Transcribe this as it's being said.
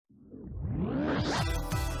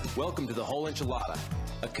Welcome to the Whole Enchilada,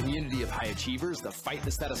 a community of high achievers that fight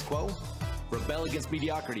the status quo, rebel against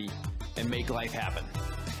mediocrity, and make life happen.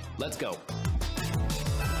 Let's go.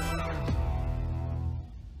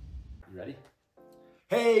 You ready?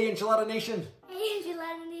 Hey, Enchilada Nation! Hey,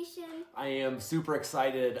 Enchilada Nation! I am super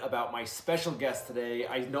excited about my special guest today.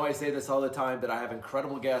 I know I say this all the time, that I have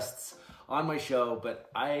incredible guests on my show, but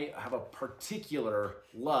I have a particular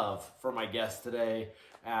love for my guest today,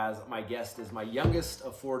 as my guest is my youngest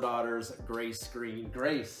of 4 daughters, Grace Green.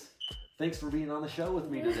 Grace, thanks for being on the show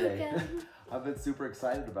with me today. I've been super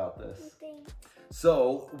excited about this. Thanks.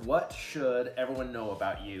 So, what should everyone know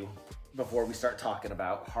about you before we start talking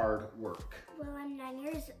about hard work? Well, I'm 9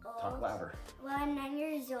 years old. Talk louder. Well, I'm 9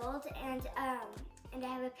 years old, and I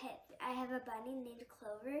have a pet. I have a bunny named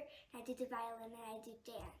Clover. And I do the violin and I do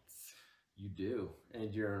dance. You do,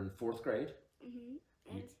 and you're in 4th grade.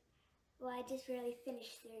 And well, I just really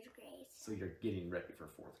finished 3rd grade. So you're getting ready for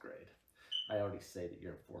 4th grade. I already say that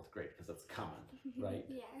you're in 4th grade because that's coming, right?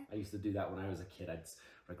 Yeah. I used to do that when I was a kid. I'd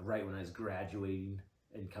like right when I was graduating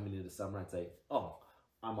and coming into summer, I'd say, "Oh,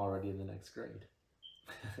 I'm already in the next grade."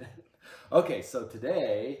 Okay, so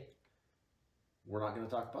today we're not going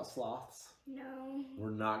to talk about sloths. No.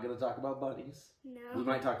 We're not going to talk about bunnies. No. We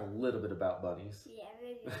might talk a little bit about bunnies. Yeah,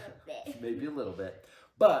 maybe a little bit. Maybe a little bit.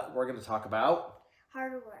 But we're going to talk about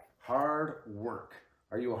Hard work. hard work.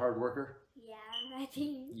 Are you a hard worker? Yeah, I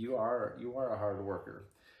think. You are a hard worker.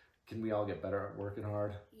 Can we all get better at working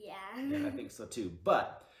hard? Yeah. Yeah, I think so too.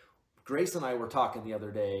 But Grace and I were talking the other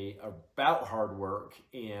day about hard work,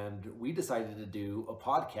 and we decided to do a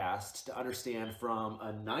podcast to understand from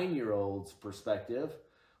a 9-year-old's perspective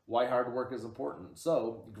why hard work is important.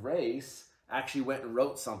 So Grace actually went and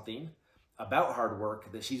wrote something about hard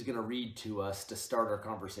work that she's going to read to us to start our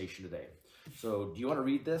conversation today. So do you want to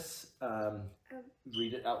read this?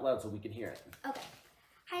 Read it out loud so we can hear it. Okay.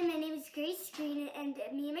 Hi, my name is Grace Green, and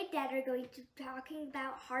me and my dad are going to be talking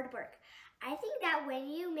about hard work. I think that when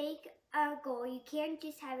you make a goal, you can't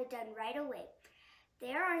just have it done right away.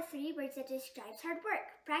 There are 3 words that describes hard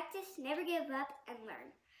work: practice, never give up, and learn.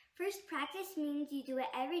 First, practice means you do it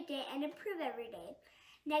every day and improve every day.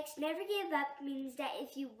 Next, never give up means that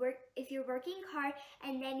if you're working hard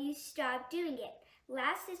and then you stop doing it.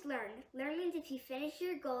 Last is learn. Learn means if you finish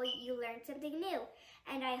your goal, you learn something new.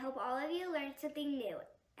 And I hope all of you learned something new.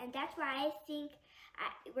 And that's why I think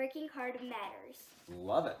working hard matters.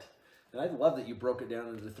 Love it. And I love that you broke it down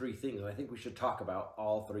into 3 things. And I think we should talk about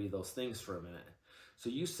all 3 of those things for a minute. So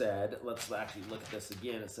you said, let's actually look at this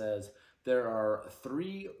again. It says, there are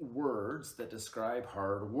 3 words that describe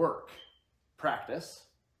hard work: practice,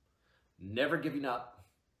 never giving up,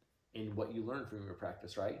 and what you learn from your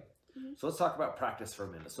practice, right? So let's talk about practice for a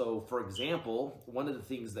minute. So for example, one of the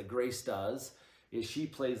things that Grace does is she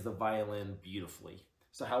plays the violin beautifully.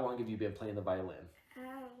 So how long have you been playing the violin?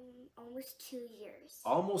 Almost 2 years.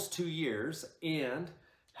 Almost 2 years. And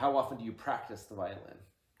how often do you practice the violin?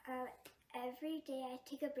 Every day. I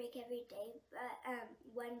take a break every day, but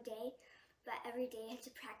one day, but every day I have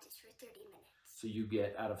to practice for 30 minutes. So you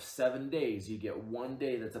get, out of 7 days, you get 1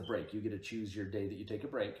 day that's a break. You get to choose your day that you take a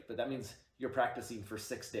break, but that means you're practicing for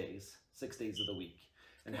 6 days, 6 days of the week.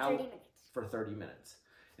 And for 30 minutes. For 30 minutes.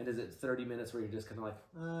 And is it 30 minutes where you're just kind of like,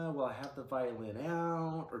 well, I have the violin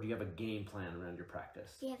out, or do you have a game plan around your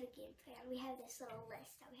practice? We have a game plan. We have this little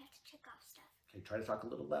list that we have to check off stuff. Okay, try to talk a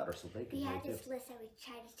little louder so they can We hear have you. this list that we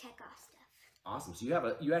try to check off stuff. Awesome. So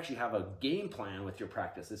you actually have a game plan with your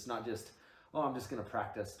practice. It's not just, oh, I'm just going to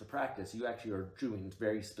practice to practice. You actually are doing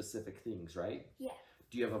very specific things, right? Yeah.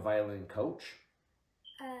 Do you have a violin coach?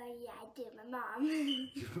 Yeah, I do. My mom.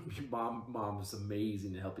 Your mom's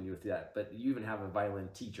amazing in helping you with that. But you even have a violin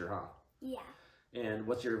teacher, huh? Yeah. And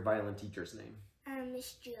what's your violin teacher's name?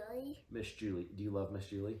 Miss Julie. Miss Julie. Do you love Miss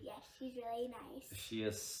Julie? Yes, she's really nice. She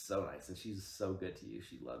is so nice, and she's so good to you.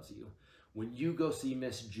 She loves you. When you go see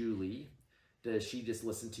Miss Julie, does she just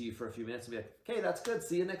listen to you for a few minutes and be like, "Okay, that's good.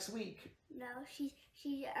 See you next week"? No, she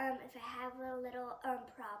if I have a little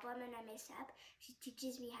problem and I mess up, she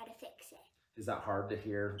teaches me how to fix it. Is that hard to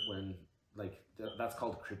hear when, like, that's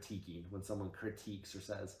called critiquing, when someone critiques or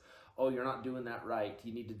says, "Oh, you're not doing that right.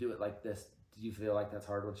 You need to do it like this." Do you feel like that's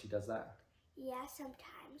hard when she does that? Yeah,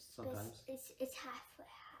 sometimes. Sometimes? It's half.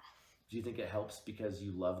 Do you think it helps because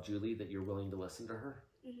you love Julie that you're willing to listen to her?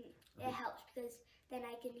 It helps because then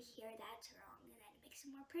I can hear that's wrong and then it makes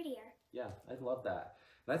it more prettier. Yeah, I love that.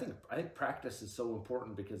 And I think practice is so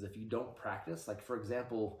important, because if you don't practice, like for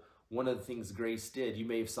example, one of the things Grace did, you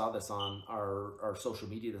may have saw this on our social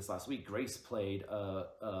media this last week. Grace played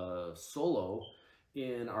a solo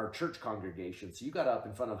in our church congregation. So you got up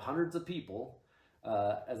in front of hundreds of people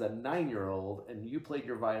as a 9-year-old, and you played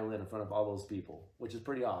your violin in front of all those people, which is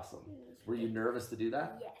pretty awesome. Were you nervous to do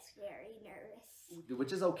that? Yes, very nervous.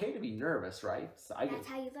 Which is okay to be nervous, right? So That's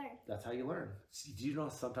how you learn. That's how you learn. Do you know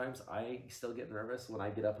sometimes I still get nervous when I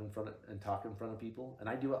get up in front of, and talk in front of people, and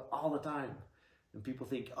I do it all the time. And people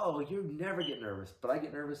think, oh, you never get nervous, but I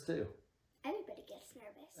get nervous too. Everybody gets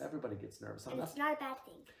nervous. Everybody gets nervous. And it's not a bad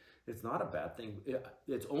thing. It's not a bad thing.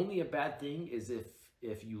 It's only a bad thing is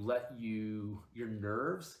if you let your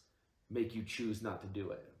nerves make you choose not to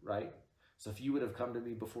do it, right? So if you would have come to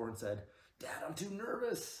me before and said, Dad, I'm too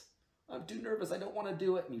nervous. I don't want to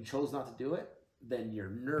do it. And you chose not to do it, then your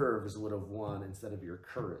nerves would have won instead of your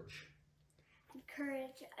courage. And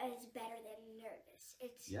courage is better than nervous.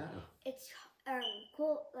 It's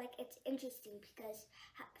cool. Like, it's interesting because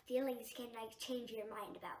feelings can like change your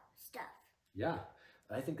mind about stuff. Yeah,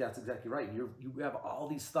 I think that's exactly right. You have all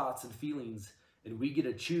these thoughts and feelings, and we get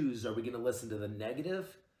to choose. Are we going to listen to the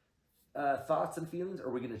negative thoughts and feelings, or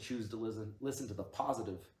are we going to choose to listen to the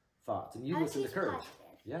positive thoughts? And you listen to courage.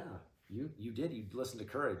 Positive. Yeah, you did. You listened to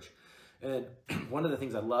courage. And one of the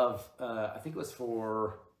things I love, I think it was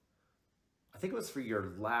for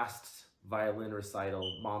your last violin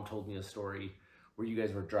recital. Mom told me a story where you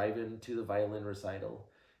guys were driving to the violin recital,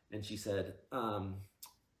 and she said,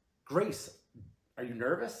 Grace, are you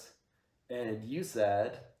nervous? And you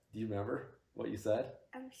said, do you remember what you said?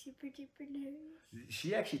 I'm super duper nervous.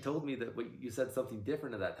 She actually told me that you said something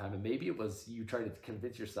different at that time, and maybe it was you trying to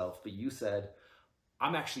convince yourself, but you said,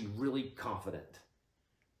 I'm actually really confident.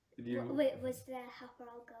 Wait, was that How Far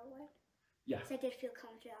I'll Go one? Yeah. So I did feel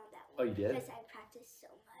confident on that Oh, one. you did? Because I practiced so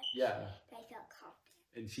much. Yeah. That I felt confident.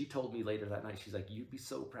 And she told me later that night, she's like, you'd be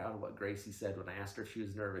so proud of what Gracie said. When I asked her if she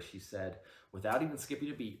was nervous, she said, without even skipping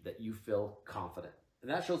a beat, that you feel confident.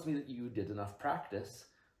 And that shows me that you did enough practice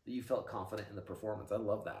that you felt confident in the performance. I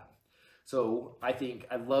love that. So I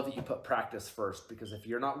love that you put practice first, because if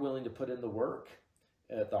you're not willing to put in the work,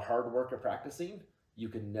 the hard work of practicing, you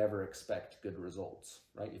can never expect good results,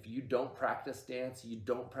 right? If you don't practice dance, you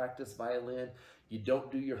don't practice violin, you don't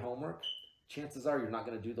do your homework, chances are you're not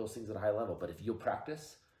going to do those things at a high level. But if you'll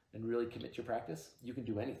practice and really commit your practice, you can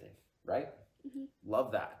do anything, right? Mm-hmm.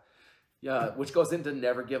 Love that. Yeah, which goes into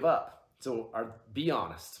never give up. So be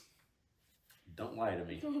honest. Don't lie to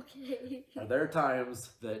me. Okay. Are there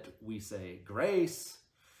times that we say, Grace,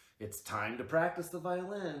 it's time to practice the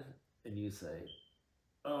violin? And you say,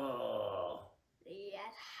 oh.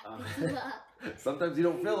 Yeah, sometimes you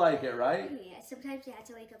don't feel like it, right? Yeah, sometimes I have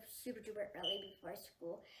to wake up super duper early before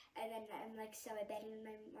school, and then I'm like, so I bed, and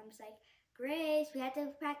my mom's like, Grace, we have to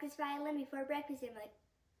practice violin before breakfast. And I'm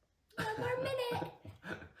like, 1 more minute.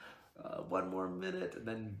 1 more minute, and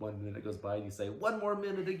then 1 minute goes by, and you say 1 more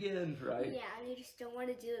minute again, right? Yeah, and you just don't want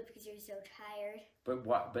to do it because you're so tired.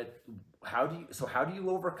 But how do you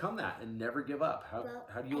overcome that and never give up?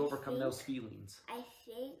 How do you overcome those feelings? I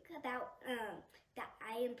think about that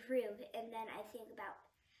I improve, and then I think about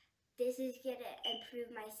this is gonna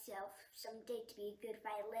improve myself someday to be a good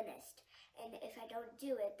violinist. And if I don't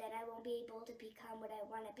do it, then I won't be able to become what I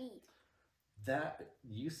want to be. That,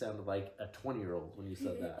 you sounded like a 20-year-old when you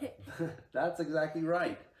said that. That's exactly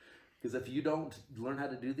right. Because if you don't learn how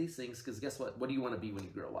to do these things, because guess what? What do you want to be when you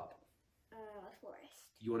grow up? A florist.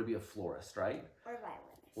 You want to be a florist, right? Or a violinist.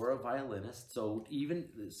 Or a violinist. So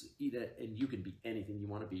and you can be anything you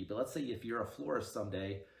want to be. But let's say if you're a florist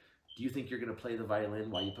someday, do you think you're going to play the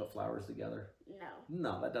violin while you put flowers together? No.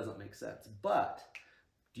 No, that doesn't make sense. But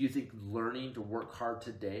do you think learning to work hard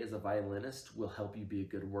today as a violinist will help you be a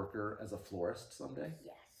good worker as a florist someday?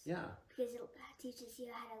 Yes. Yeah. Because it teaches you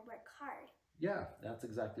how to work hard. Yeah, that's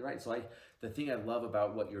exactly right. So the thing I love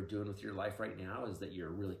about what you're doing with your life right now is that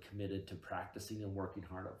you're really committed to practicing and working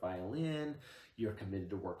hard at violin. You're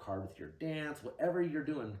committed to work hard with your dance, whatever you're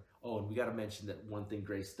doing. Oh, and we got to mention that one thing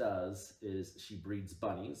Grace does is she breeds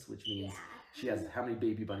bunnies, which means she has, how many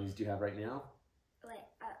baby bunnies do you have right now? Wait,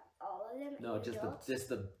 all of them? No, just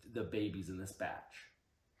the babies in this batch.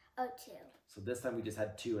 Oh, 2. So this time we just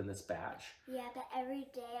had 2 in this batch. Yeah, but every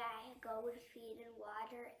day I go and feed and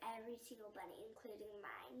water every single bunny, including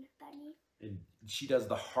mine bunny. And she does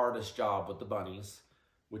the hardest job with the bunnies,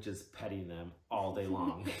 which is petting them all day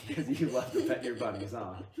long. Because you love to pet your bunnies,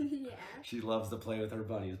 huh? Yeah. She loves to play with her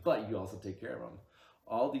bunnies, but you also take care of them.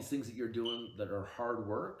 All these things that you're doing that are hard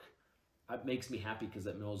work, it makes me happy because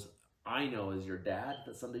I know as your dad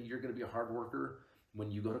that someday you're going to be a hard worker. When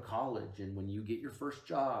you go to college and when you get your first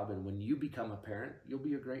job and when you become a parent, you'll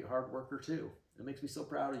be a great hard worker too. It makes me so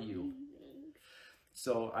proud of you.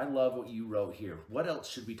 So I love what you wrote here. What else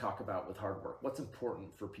should we talk about with hard work? What's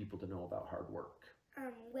important for people to know about hard work?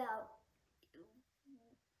 Well,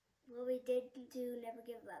 what we did to never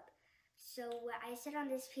give up. So what I said on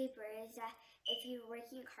this paper is that if you're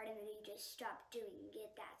working hard and then you just stop doing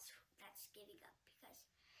it, that's giving up. Because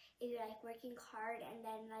if you're like working hard and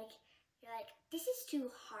then like you're like, this is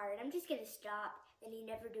too hard, I'm just gonna stop, then you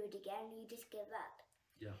never do it again, you just give up.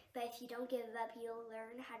 Yeah. But if you don't give up, you'll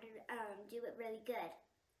learn how to do it really good.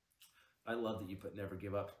 I love that you put never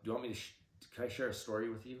give up. Do you want me to, can I share a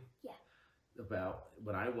story with you? Yeah. About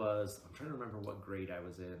when I'm trying to remember what grade I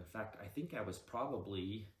was in. In fact, I think I was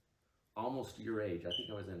probably almost your age. I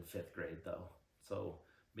think I was in 5th grade though. So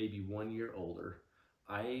maybe 1 year older.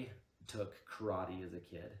 I took karate as a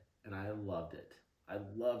kid and I loved it. I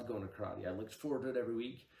loved going to karate. I looked forward to it every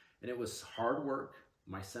week and it was hard work.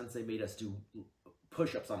 My sensei made us do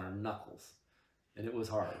push-ups on our knuckles and it was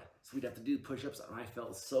hard. So we'd have to do push-ups and I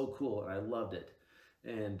felt so cool and I loved it.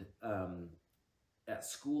 And at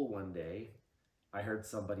school one day, I heard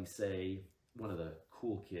somebody say, one of the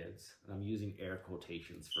cool kids, and I'm using air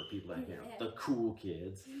quotations for people that can't, the cool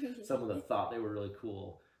kids, some of them thought they were really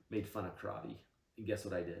cool, made fun of karate. And guess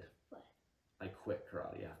what I did? What? I quit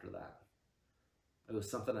karate after that. It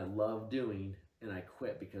was something I loved doing, and I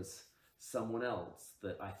quit because someone else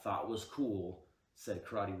that I thought was cool said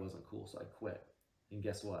karate wasn't cool, so I quit. And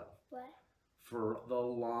guess what? What? For the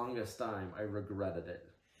longest time, I regretted it.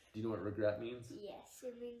 Do you know what regret means? Yes,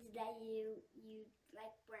 it means that you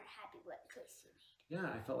like weren't happy with the choice you made. Yeah,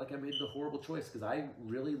 I felt like I made the horrible choice because I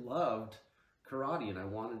really loved karate and I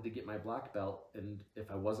wanted to get my black belt. And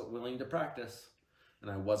if I wasn't willing to practice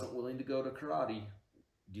and I wasn't willing to go to karate,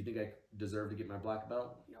 do you think I deserve to get my black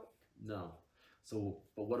belt? Nope. No. So,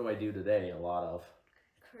 but what do I do today? A lot of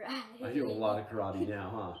Karate. I do a lot of karate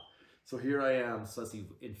now, huh? So here I am. So let's see,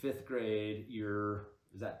 in 5th grade,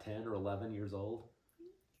 is that 10 or 11 years old?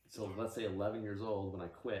 So Yeah. let's say 11 years old when I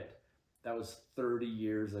quit. That was 30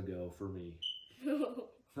 years ago for me.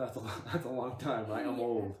 That's a long time, right? I'm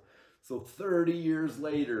old. So 30 years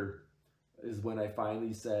later is when I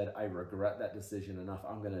finally said, I regret that decision enough.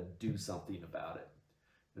 I'm going to do something about it.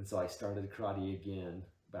 And so I started karate again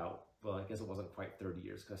about, well, I guess it wasn't quite 30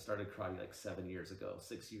 years because I started karate like 6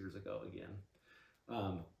 years ago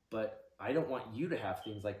again. But I don't want you to have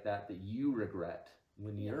things like that you regret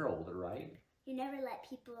when you're older, right? You never let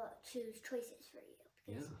people choose choices for you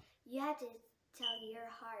because you have to tell your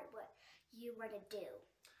heart what you want to do.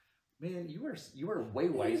 Man, you were way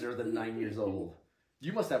wiser than 9 years old.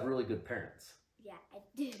 You must have really good parents. Yeah, I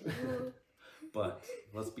do. But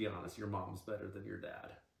let's be honest, your mom's better than your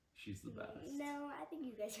dad. She's the best. No, I think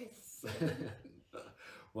you guys are the same.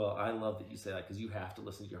 Well, I love that you say that because you have to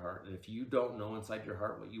listen to your heart. And if you don't know inside your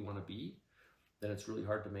heart what you want to be, then it's really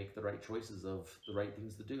hard to make the right choices of the right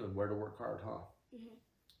things to do and where to work hard, huh?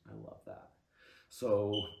 Mm-hmm. I love that.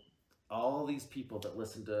 So all these people that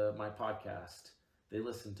listen to my podcast, they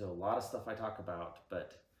listen to a lot of stuff I talk about,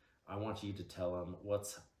 but I want you to tell them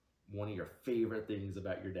what's one of your favorite things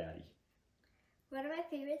about your daddy. One of my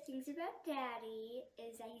favorite things about Daddy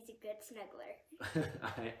is that he's a good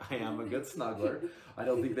snuggler. I am a good snuggler. I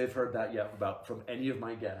don't think they've heard that yet from any of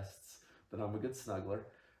my guests, but I'm a good snuggler.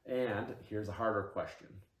 And here's a harder question.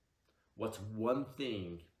 What's one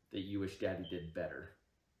thing that you wish Daddy did better?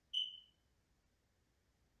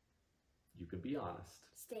 You can be honest.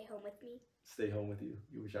 Stay home with me. Stay home with you.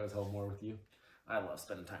 You wish I was home more with you? I love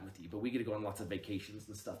spending time with you, but we get to go on lots of vacations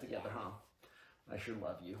and stuff together, huh? I sure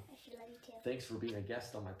love you. I should love you too. Thanks for being a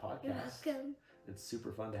guest on my podcast. You're welcome. It's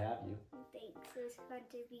super fun to have you. Thanks. It was fun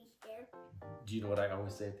to be here. Do you know what I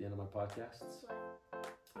always say at the end of my podcasts? What?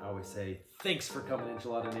 I always say, thanks for coming,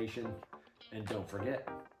 Enchilada Nation. And don't forget,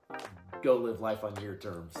 go live life on your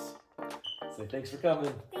terms. Say thanks for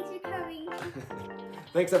coming. Thanks for coming.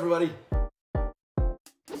 Thanks, everybody.